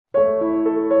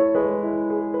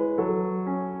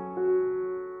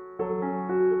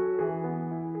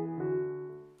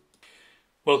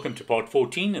Welcome to part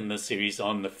 14 in this series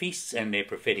on the feasts and their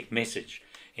prophetic message.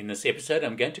 In this episode,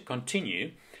 I'm going to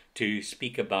continue to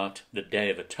speak about the Day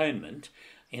of Atonement.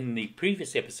 In the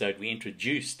previous episode, we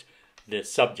introduced the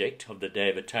subject of the Day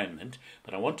of Atonement,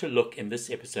 but I want to look in this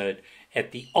episode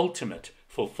at the ultimate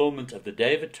fulfillment of the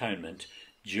Day of Atonement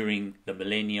during the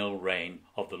millennial reign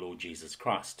of the Lord Jesus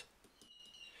Christ.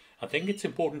 I think it's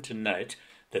important to note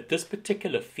that this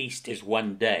particular feast is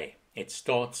one day. It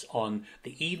starts on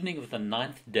the evening of the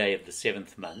 9th day of the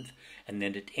 7th month, and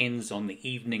then it ends on the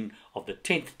evening of the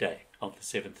 10th day of the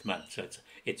 7th month. So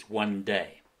it's one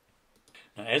day.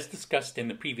 Now, as discussed in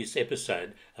the previous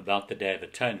episode about the Day of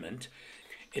Atonement,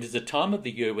 it is a time of the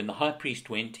year when the high priest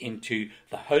went into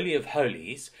the Holy of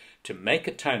Holies to make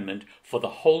atonement for the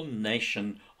whole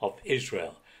nation of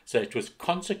Israel. So it was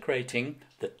consecrating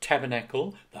the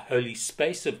tabernacle, the holy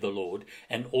space of the Lord,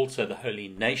 and also the holy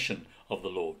nation of the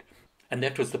Lord. And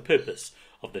that was the purpose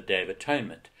of the Day of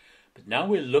Atonement. But now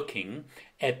we're looking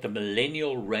at the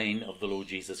millennial reign of the Lord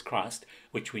Jesus Christ,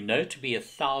 which we know to be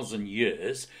 1,000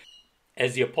 years.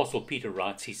 As the Apostle Peter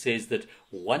writes, he says that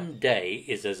one day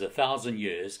is as 1,000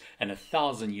 years, and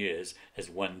 1,000 years as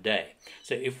one day.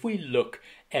 So if we look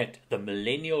at the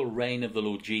millennial reign of the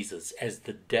Lord Jesus as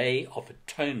the Day of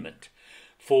Atonement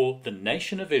for the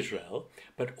nation of Israel,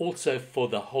 but also for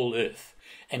the whole earth,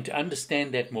 and to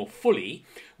understand that more fully,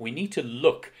 we need to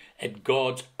look at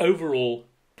God's overall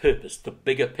purpose, the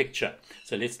bigger picture.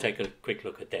 So let's take a quick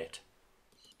look at that.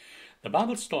 The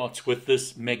Bible starts with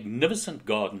this magnificent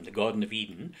garden, the Garden of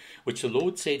Eden, which the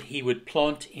Lord said he would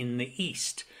plant in the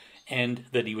east, and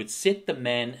that he would set the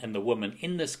man and the woman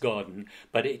in this garden,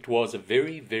 but it was a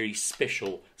very, very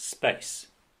special space.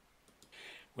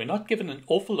 We're not given an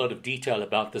awful lot of detail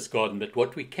about this garden, but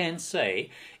what we can say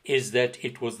is that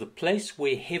it was the place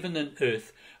where heaven and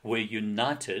earth were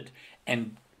united,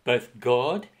 and both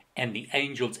God and the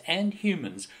angels and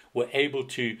humans were able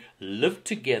to live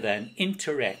together and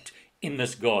interact in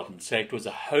this garden. So it was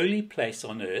a holy place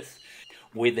on earth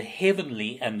where the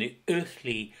heavenly and the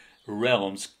earthly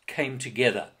realms came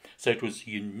together. So it was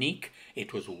unique,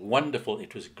 it was wonderful,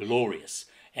 it was glorious.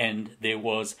 And there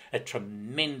was a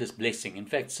tremendous blessing. In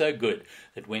fact, so good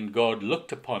that when God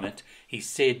looked upon it, he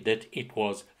said that it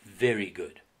was very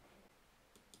good.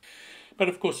 But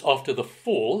of course, after the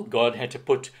fall, God had to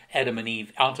put Adam and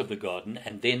Eve out of the garden,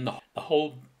 and then the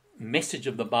whole message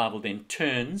of the Bible then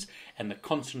turns, and the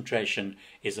concentration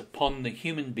is upon the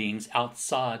human beings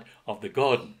outside of the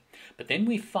garden. But then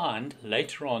we find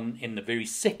later on in the very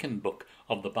second book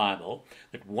of the Bible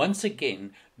that once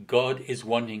again God is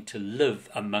wanting to live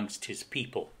amongst his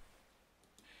people.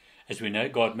 As we know,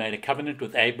 God made a covenant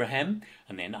with Abraham,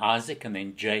 and then Isaac, and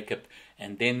then Jacob,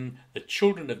 and then the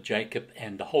children of Jacob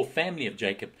and the whole family of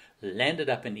Jacob landed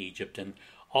up in Egypt. And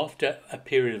after a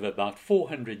period of about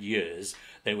 400 years,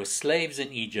 they were slaves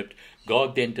in Egypt.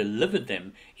 God then delivered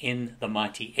them in the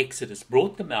mighty Exodus,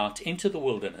 brought them out into the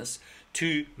wilderness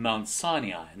to Mount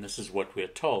Sinai, and this is what we're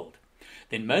told.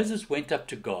 Then Moses went up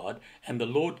to God, and the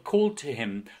Lord called to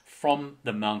him from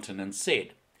the mountain and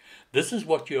said, "This is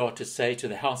what you are to say to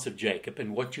the house of Jacob,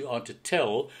 and what you are to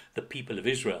tell the people of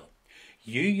Israel.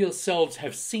 You yourselves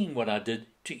have seen what I did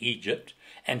to Egypt,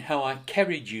 and how I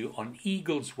carried you on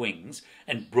eagle's wings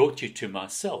and brought you to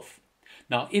myself.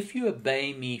 Now if you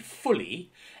obey me fully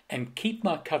and keep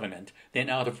my covenant, then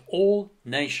out of all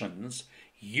nations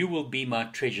you will be my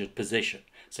treasured possession."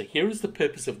 So here is the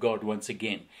purpose of God once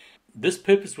again. This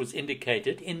purpose was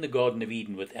indicated in the Garden of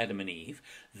Eden with Adam and Eve.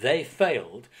 They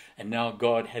failed, and now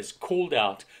God has called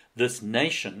out this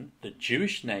nation, the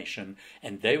Jewish nation,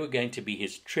 and they were going to be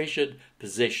his treasured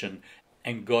possession,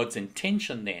 and God's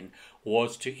intention then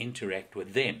was to interact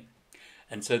with them.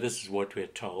 And so this is what we're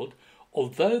told.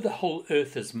 "Although the whole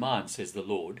earth is mine, says the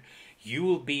Lord, you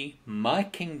will be my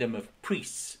kingdom of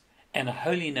priests and a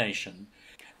holy nation.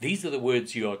 These are the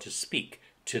words you are to speak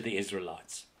to the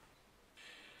Israelites."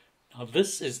 Now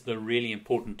this is the really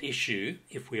important issue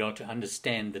if we are to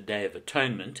understand the Day of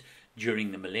Atonement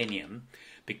during the millennium,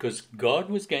 because God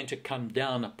was going to come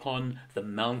down upon the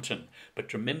mountain.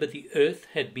 But remember, the earth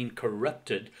had been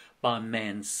corrupted by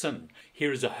man's sin.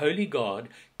 Here is a holy God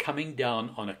coming down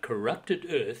on a corrupted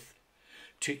earth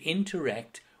to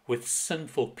interact with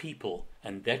sinful people,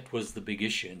 and that was the big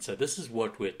issue. And so this is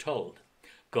what we're told.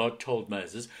 God told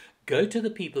Moses, "Go to the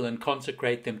people and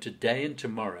consecrate them today and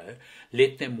tomorrow.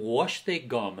 Let them wash their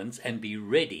garments and be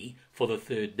ready for the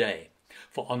third day.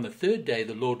 For on the third day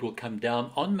the Lord will come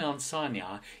down on Mount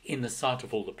Sinai in the sight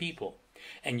of all the people.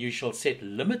 And you shall set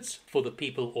limits for the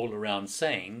people all around,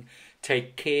 saying,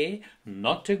 take care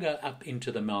not to go up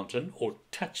into the mountain or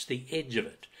touch the edge of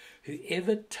it.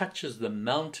 Whoever touches the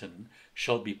mountain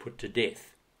shall be put to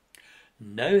death.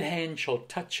 No hand shall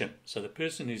touch him. So the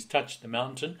person who's touched the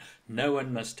mountain, no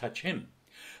one must touch him.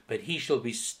 But he shall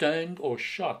be stoned or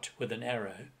shot with an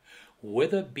arrow.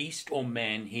 Whether beast or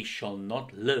man, he shall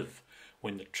not live.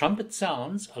 When the trumpet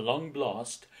sounds a long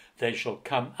blast, they shall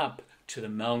come up to the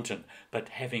mountain, but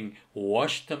having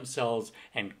washed themselves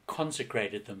and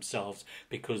consecrated themselves,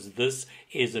 because this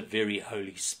is a very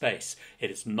holy space. It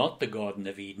is not the Garden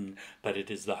of Eden, but it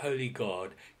is the holy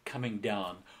God coming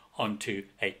down onto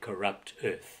a corrupt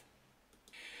earth.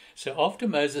 So after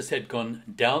Moses had gone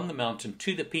down the mountain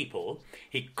to the people,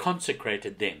 he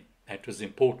consecrated them. That was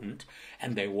important,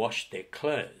 and they washed their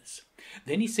clothes.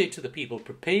 Then he said to the people,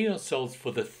 prepare yourselves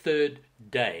for the third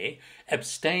day,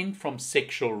 abstain from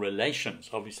sexual relations,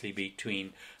 obviously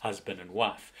between husband and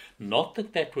wife. Not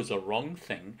that that was a wrong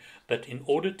thing, but in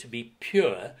order to be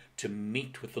pure, to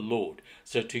meet with the Lord.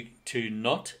 So to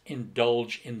not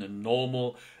indulge in the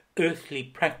normal earthly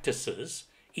practices,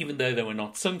 even though they were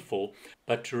not sinful,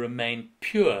 but to remain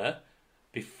pure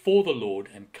before the Lord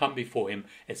and come before him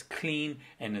as clean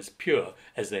and as pure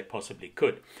as they possibly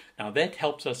could. Now that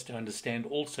helps us to understand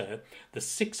also the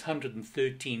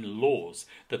 613 laws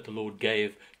that the Lord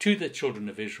gave to the children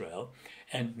of Israel,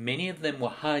 and many of them were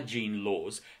hygiene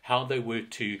laws, how they were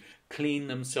to clean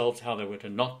themselves, how they were to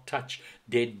not touch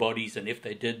dead bodies, and if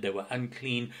they did, they were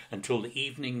unclean until the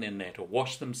evening. Then they had to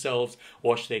wash themselves,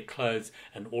 wash their clothes,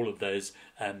 and all of those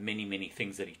many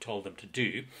things that he told them to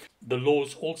do. The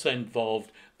laws also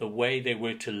involved the way they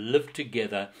were to live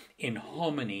together in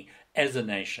harmony as a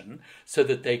nation, so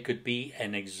that they could be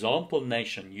an example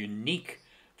nation, unique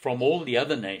from all the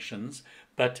other nations,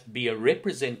 but be a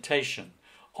representation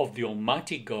of the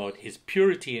Almighty God, his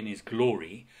purity and his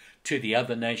glory, to the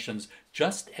other nations,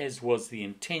 just as was the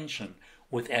intention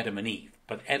with Adam and Eve.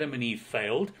 But Adam and Eve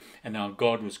failed, and now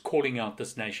God was calling out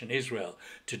this nation Israel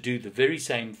to do the very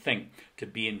same thing, to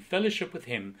be in fellowship with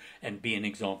him and be an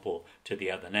example to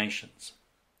the other nations.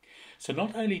 So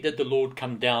not only did the Lord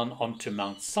come down onto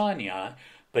Mount Sinai,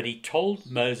 but he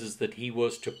told Moses that he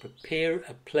was to prepare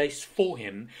a place for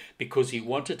him, because he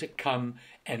wanted to come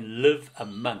and live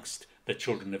amongst the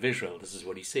children of Israel. This is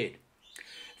what he said.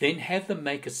 Then have them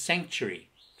make a sanctuary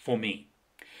for me,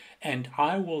 and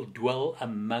I will dwell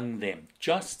among them,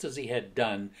 just as he had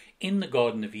done in the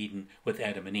Garden of Eden with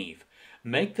Adam and Eve.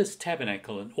 Make this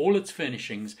tabernacle and all its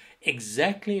furnishings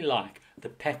exactly like the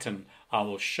pattern I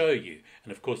will show you.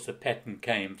 And of course the pattern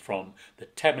came from the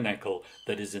tabernacle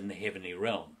that is in the heavenly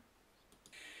realm.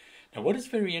 Now what is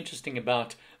very interesting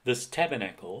about this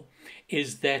tabernacle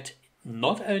is that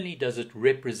not only does it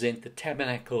represent the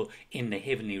tabernacle in the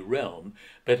heavenly realm,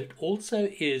 but it also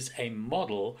is a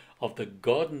model of the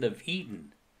Garden of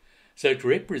Eden. So it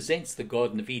represents the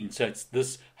Garden of Eden. So it's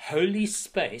this holy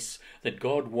space that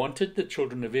God wanted the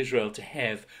children of Israel to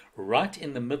have right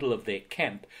in the middle of their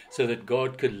camp, so that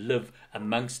God could live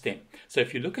amongst them. So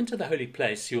if you look into the holy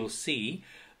place, you'll see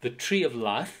the tree of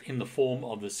life in the form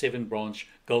of the 7-branch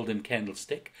golden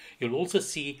candlestick. You'll also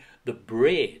see the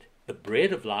bread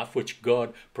of life, which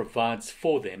God provides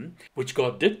for them, which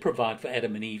God did provide for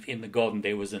Adam and Eve in the garden.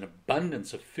 There was an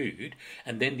abundance of food.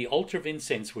 And then the altar of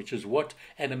incense, which is what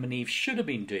Adam and Eve should have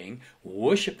been doing,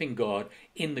 worshipping God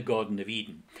in the Garden of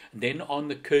Eden. And then on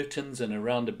the curtains and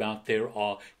around about there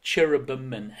are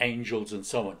cherubim and angels and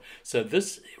so on. So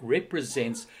this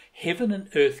represents heaven and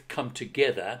earth come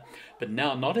together, but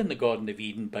now not in the Garden of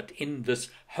Eden, but in this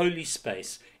holy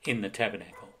space in the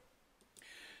tabernacle.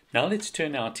 Now let's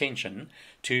turn our attention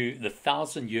to the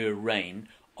 1,000-year reign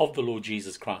of the Lord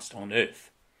Jesus Christ on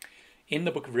earth. In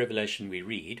the book of Revelation we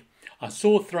read, I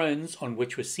saw thrones on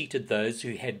which were seated those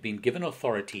who had been given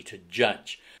authority to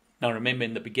judge. Now remember,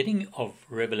 in the beginning of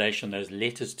Revelation, those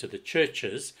letters to the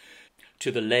churches,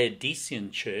 to the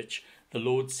Laodicean church, the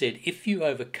Lord said, if you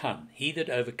overcome, he that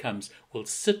overcomes will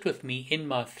sit with me in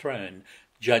my throne,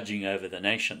 judging over the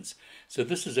nations. So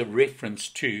this is a reference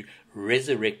to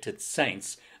resurrected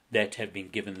saints that have been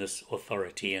given this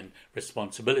authority and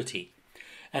responsibility.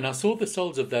 And I saw the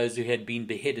souls of those who had been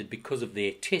beheaded because of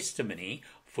their testimony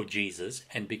for Jesus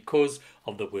and because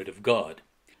of the word of God.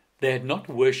 They had not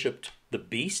worshipped the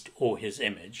beast or his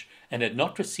image, and had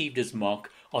not received his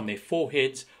mark on their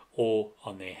foreheads or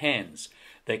on their hands.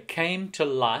 They came to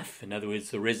life, in other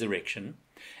words the resurrection,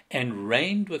 and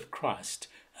reigned with Christ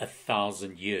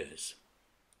 1,000 years.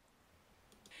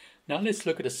 Now let's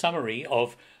look at a summary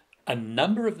of a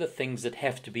number of the things that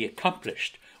have to be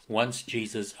accomplished once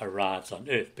Jesus arrives on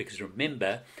earth. Because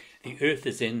remember, the earth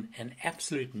is in an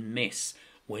absolute mess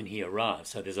when he arrives.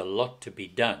 So there's a lot to be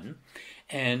done.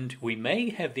 And we may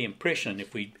have the impression,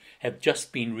 if we have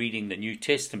just been reading the New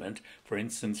Testament, for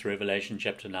instance, Revelation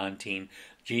chapter 19,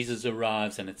 Jesus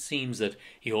arrives and it seems that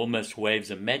he almost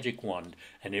waves a magic wand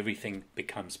and everything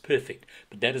becomes perfect.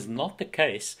 But that is not the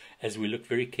case as we look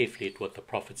very carefully at what the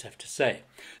prophets have to say.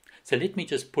 So let me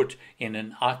just put in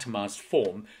an itemized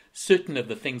form certain of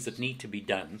the things that need to be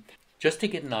done, just to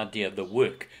get an idea of the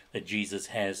work that Jesus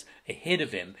has ahead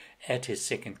of him at his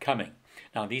second coming.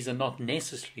 Now, these are not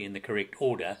necessarily in the correct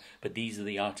order, but these are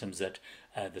the items that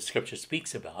the scripture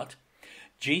speaks about.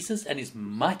 Jesus and his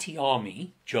mighty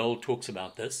army, Joel talks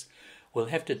about this, will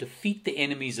have to defeat the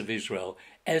enemies of Israel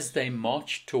as they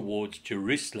march towards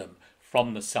Jerusalem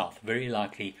from the south, very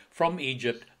likely from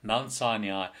Egypt, Mount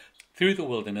Sinai, through the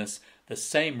wilderness, the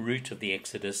same route of the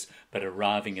Exodus, but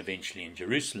arriving eventually in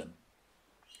Jerusalem.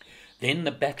 Then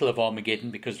the Battle of Armageddon,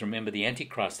 because remember the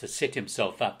Antichrist has set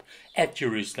himself up at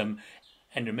Jerusalem,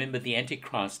 and remember the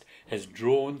Antichrist has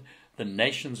drawn the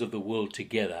nations of the world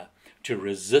together to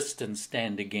resist and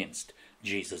stand against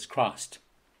Jesus Christ.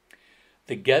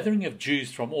 The gathering of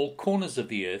Jews from all corners of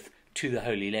the earth to the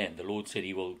Holy Land. The Lord said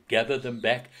he will gather them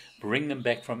back, bring them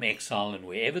back from exile, and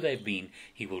wherever they've been,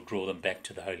 he will draw them back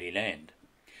to the Holy Land.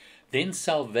 Then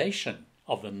salvation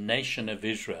of the nation of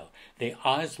Israel. Their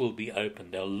eyes will be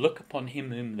opened. They'll look upon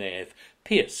him whom they have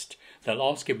pierced. They'll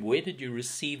ask him, where did you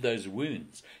receive those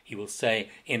wounds? He will say,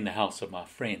 in the house of my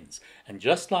friends. And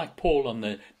just like Paul on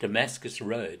the Damascus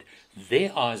road,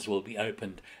 their eyes will be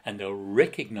opened and they'll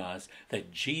recognize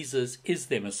that Jesus is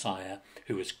their Messiah,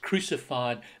 who was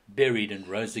crucified, buried, and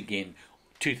rose again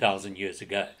 2,000 years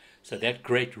ago. So that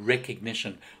great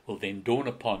recognition will then dawn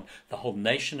upon the whole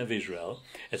nation of Israel.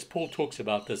 As Paul talks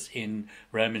about this in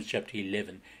Romans chapter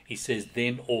 11, he says,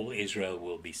 then all Israel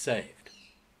will be saved.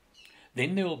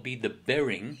 Then there will be the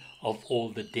burying of all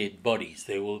the dead bodies.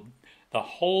 The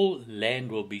whole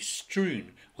land will be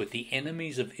strewn with the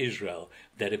enemies of Israel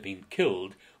that have been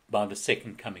killed by the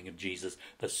second coming of Jesus,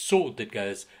 the sword that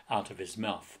goes out of his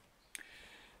mouth.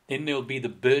 Then there will be the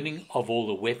burning of all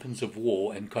the weapons of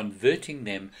war and converting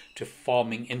them to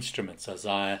farming instruments.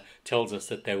 Isaiah tells us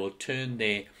that they will turn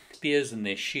their spears and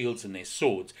their shields and their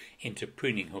swords into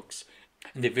pruning hooks.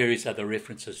 And there are various other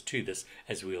references to this,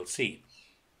 as we'll see.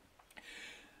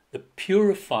 The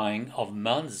purifying of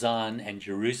Mount Zion and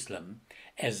Jerusalem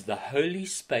as the holy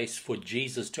space for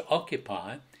Jesus to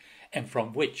occupy and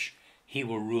from which he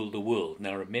will rule the world.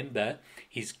 Now remember,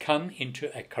 he's come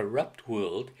into a corrupt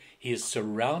world. He is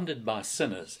surrounded by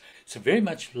sinners. So very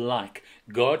much like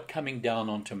God coming down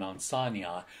onto Mount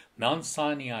Sinai, Mount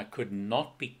Sinai could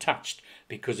not be touched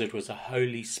because it was a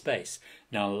holy space.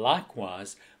 Now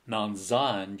likewise, Mount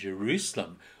Zion,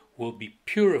 Jerusalem, will be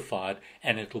purified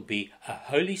and it will be a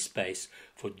holy space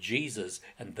for Jesus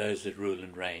and those that rule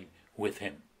and reign with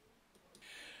him.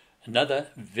 Another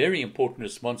very important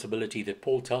responsibility that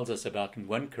Paul tells us about in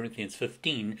 1 Corinthians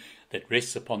 15 that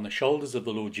rests upon the shoulders of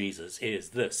the Lord Jesus is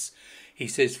this. He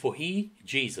says, for he,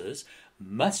 Jesus,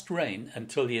 must reign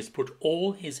until he has put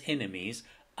all his enemies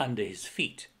under his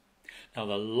feet. Now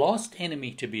the last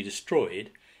enemy to be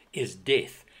destroyed is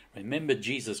death. Remember,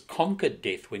 Jesus conquered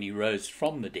death when he rose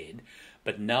from the dead,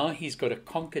 but now he's got to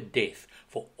conquer death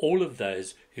for all of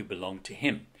those who belong to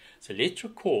him. So let's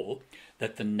recall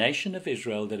that the nation of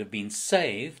Israel that have been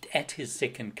saved at his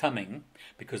second coming,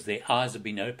 because their eyes have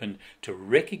been opened to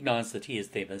recognize that he is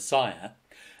their Messiah,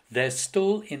 they're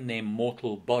still in their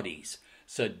mortal bodies.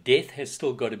 So death has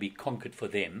still got to be conquered for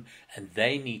them, and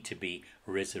they need to be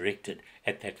resurrected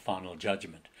at that final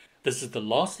judgment. This is the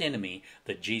last enemy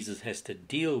that Jesus has to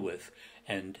deal with,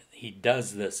 and he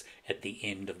does this at the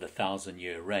end of the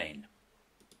 1,000-year reign.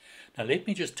 Now let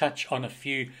me just touch on a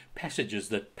few passages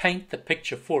that paint the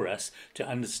picture for us to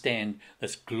understand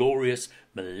this glorious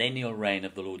millennial reign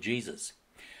of the Lord Jesus.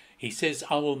 He says,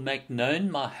 I will make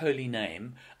known my holy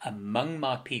name among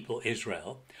my people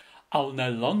Israel. I will no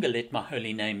longer let my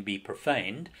holy name be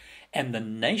profaned, and the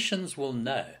nations will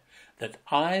know that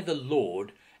I, the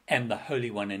Lord, am the Holy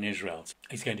One in Israel.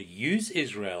 He's going to use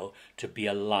Israel to be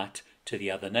a light to the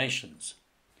other nations.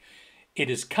 It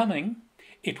is coming.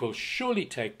 It will surely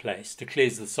take place,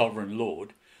 declares the sovereign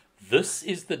Lord. This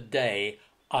is the day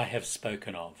I have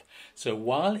spoken of. So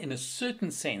while in a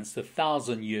certain sense the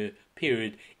 1,000-year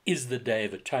period is the Day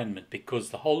of Atonement,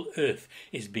 because the whole earth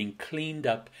is being cleaned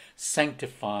up,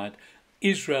 sanctified,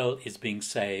 Israel is being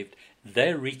saved,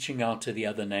 they're reaching out to the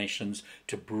other nations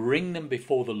to bring them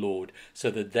before the Lord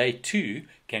so that they too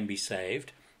can be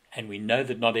saved. And we know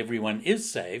that not everyone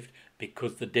is saved,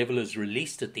 because the devil is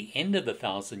released at the end of the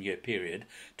 1,000-year period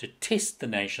to test the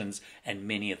nations, and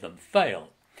many of them fail.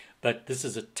 But this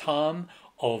is a time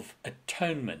of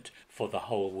atonement for the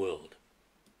whole world.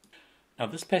 Now,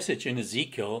 this passage in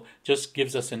Ezekiel just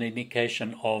gives us an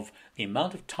indication of the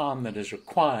amount of time that is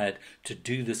required to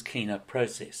do this cleanup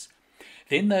process.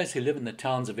 Then those who live in the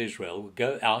towns of Israel will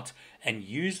go out and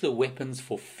use the weapons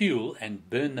for fuel and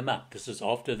burn them up. This is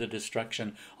after the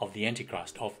destruction of the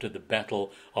Antichrist, after the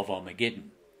battle of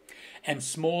Armageddon. And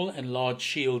small and large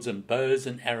shields and bows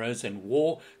and arrows and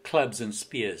war clubs and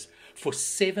spears. For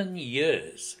 7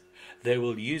 years they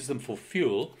will use them for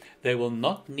fuel. They will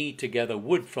not need to gather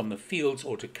wood from the fields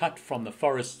or to cut from the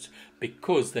forests,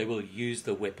 because they will use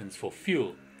the weapons for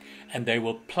fuel. And they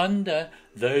will plunder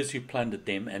those who plundered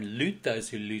them and loot those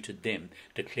who looted them,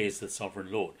 declares the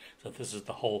sovereign Lord. So this is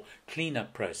the whole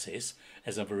cleanup process.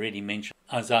 As I've already mentioned,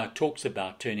 Isaiah talks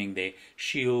about turning their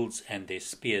shields and their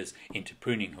spears into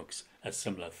pruning hooks, a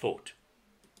similar thought.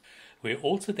 We're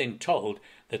also then told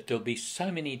that there'll be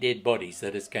so many dead bodies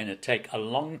that it's going to take a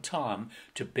long time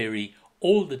to bury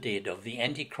all the dead of the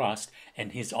Antichrist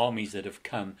and his armies that have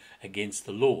come against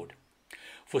the Lord.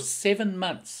 For 7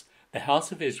 months, the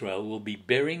house of Israel will be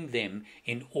burying them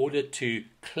in order to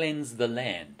cleanse the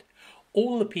land.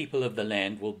 All the people of the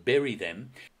land will bury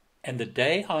them, and the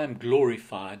day I am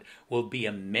glorified will be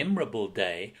a memorable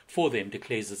day for them,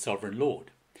 declares the sovereign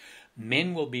Lord.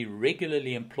 Men will be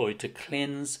regularly employed to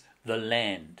cleanse the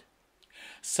land.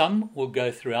 Some will go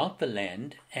throughout the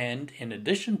land, and in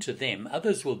addition to them,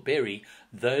 others will bury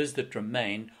those that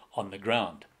remain on the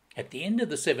ground. At the end of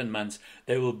the 7 months,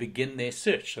 they will begin their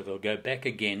search. So they'll go back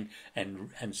again and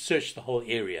search the whole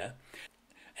area.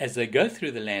 As they go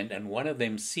through the land and one of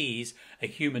them sees a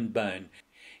human bone,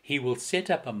 he will set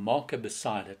up a marker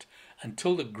beside it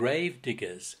until the grave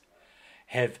diggers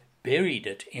have buried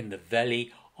it in the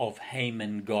valley of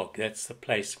Haman Gog. That's the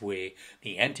place where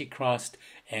the Antichrist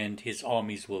and his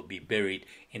armies will be buried,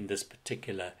 in this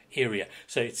particular area.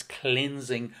 So it's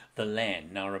cleansing the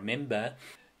land. Now remember,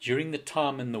 during the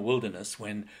time in the wilderness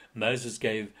when Moses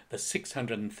gave the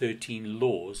 613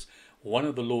 laws, one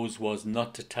of the laws was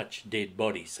not to touch dead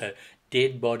bodies. So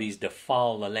dead bodies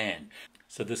defile the land.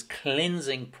 So this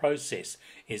cleansing process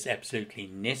is absolutely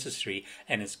necessary,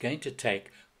 and it's going to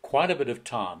take quite a bit of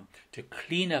time to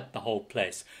clean up the whole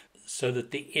place, so that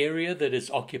the area that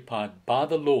is occupied by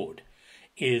the Lord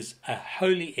is a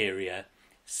holy area,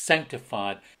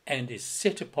 sanctified, and is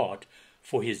set apart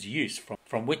for his use,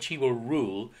 from which he will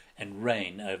rule and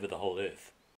reign over the whole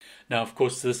earth. Now, of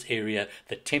course, this area,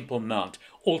 the Temple Mount,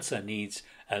 also needs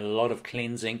a lot of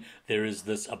cleansing. There is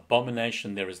this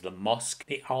abomination. There is the mosque,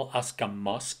 the Al-Aqsa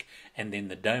Mosque, and then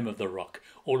the Dome of the Rock,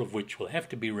 all of which will have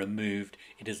to be removed.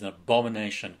 It is an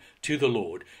abomination to the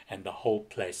Lord, and the whole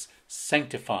place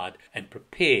sanctified and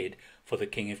prepared for the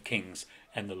King of Kings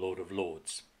and the Lord of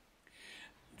Lords.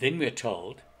 Then we're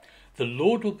told, the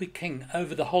Lord will be king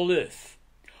over the whole earth.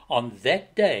 On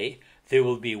that day, there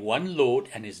will be one Lord,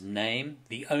 and his name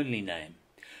the only name.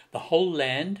 The whole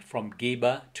land from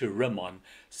Geba to Rimmon,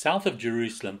 south of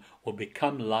Jerusalem, will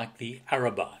become like the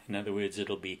Arabah. In other words,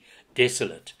 it'll be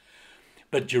desolate.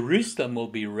 But Jerusalem will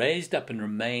be raised up and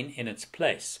remain in its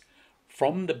place,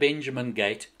 from the Benjamin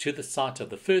gate to the site of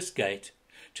the first gate,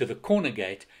 to the corner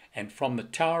gate, and from the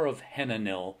tower of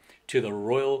Hananel to the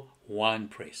royal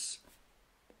winepress.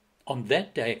 On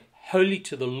that day, holy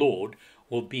to the Lord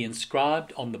will be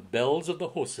inscribed on the bells of the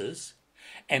horses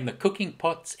and the cooking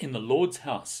pots in the Lord's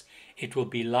house. It will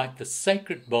be like the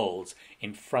sacred bowls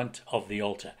in front of the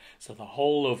altar. So the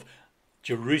whole of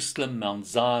Jerusalem, Mount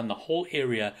Zion, the whole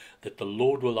area that the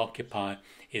Lord will occupy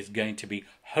is going to be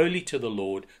holy to the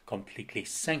Lord, completely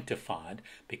sanctified,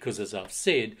 because, as I've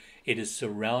said, it is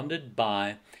surrounded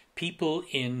by people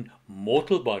in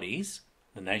mortal bodies,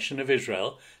 the nation of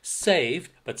Israel,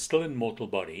 saved but still in mortal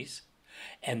bodies,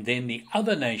 and then the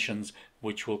other nations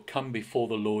which will come before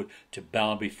the Lord to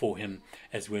bow before him.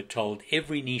 As we're told,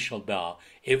 every knee shall bow,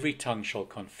 every tongue shall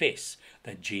confess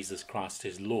that Jesus Christ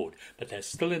is Lord. But they're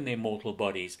still in their mortal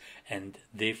bodies, and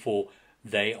therefore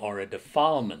they are a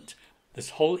defilement.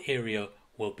 This whole area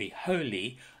will be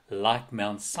holy, like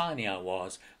Mount Sinai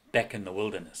was back in the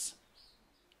wilderness.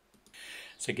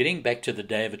 So getting back to the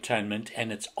Day of Atonement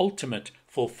and its ultimate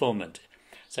fulfillment.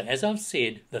 So as I've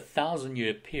said, the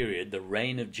 1,000-year period, the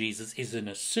reign of Jesus, is in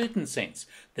a certain sense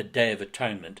the Day of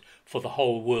Atonement for the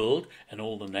whole world and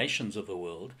all the nations of the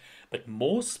world. But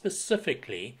more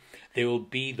specifically, there will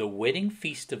be the wedding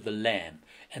feast of the Lamb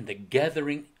and the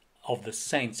gathering of the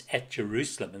saints at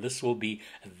Jerusalem. And this will be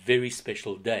a very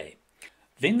special day.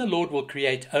 Then the Lord will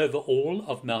create over all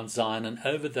of Mount Zion and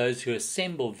over those who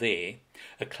assemble there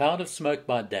a cloud of smoke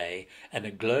by day and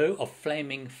a glow of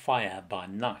flaming fire by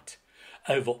night.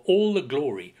 Over all the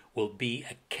glory will be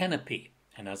a canopy,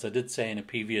 And as I did say in a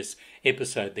previous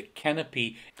episode, the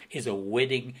canopy is a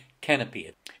wedding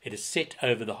canopy. It is set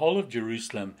over the whole of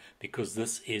Jerusalem because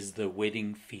this is the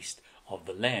wedding feast of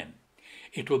the Lamb.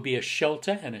 It will be a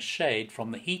shelter and a shade from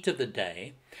the heat of the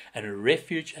day, and a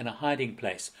refuge and a hiding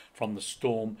place from the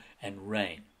storm and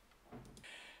rain.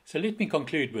 So let me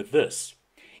conclude with this.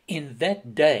 In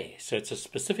that day, so it's a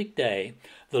specific day,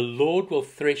 the Lord will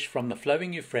thresh from the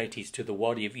flowing Euphrates to the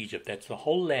Wadi of Egypt. That's the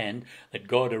whole land that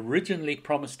God originally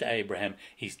promised to Abraham.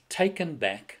 He's taken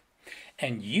back,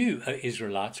 and you, O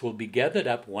Israelites, will be gathered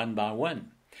up one by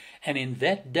one. And in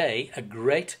that day, a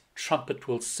great trumpet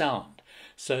will sound.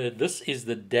 So this is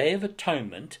the Day of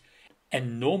Atonement,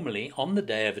 and normally on the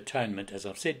Day of Atonement, as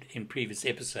I've said in previous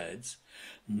episodes,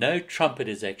 no trumpet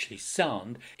is actually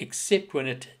sound except when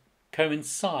it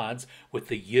coincides with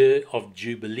the year of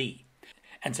Jubilee.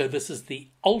 And so this is the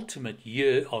ultimate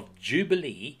year of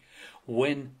Jubilee,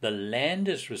 when the land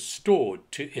is restored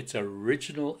to its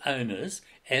original owners,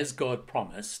 as God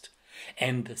promised,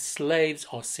 and the slaves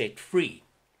are set free.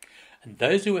 And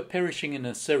those who were perishing in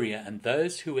Assyria and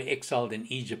those who were exiled in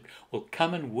Egypt will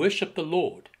come and worship the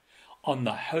Lord on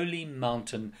the holy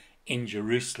mountain in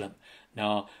Jerusalem.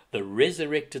 Now, the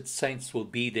resurrected saints will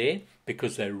be there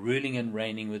because they're ruling and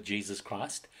reigning with Jesus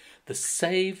Christ. The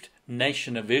saved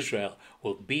nation of Israel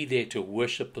will be there to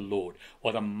worship the Lord.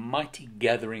 What a mighty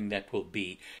gathering that will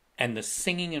be. And the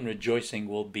singing and rejoicing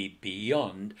will be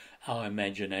beyond our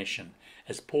imagination.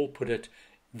 As Paul put it,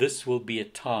 this will be a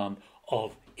time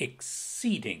of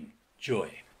exceeding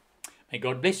joy. May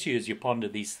God bless you as you ponder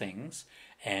these things,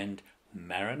 and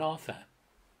Maranatha.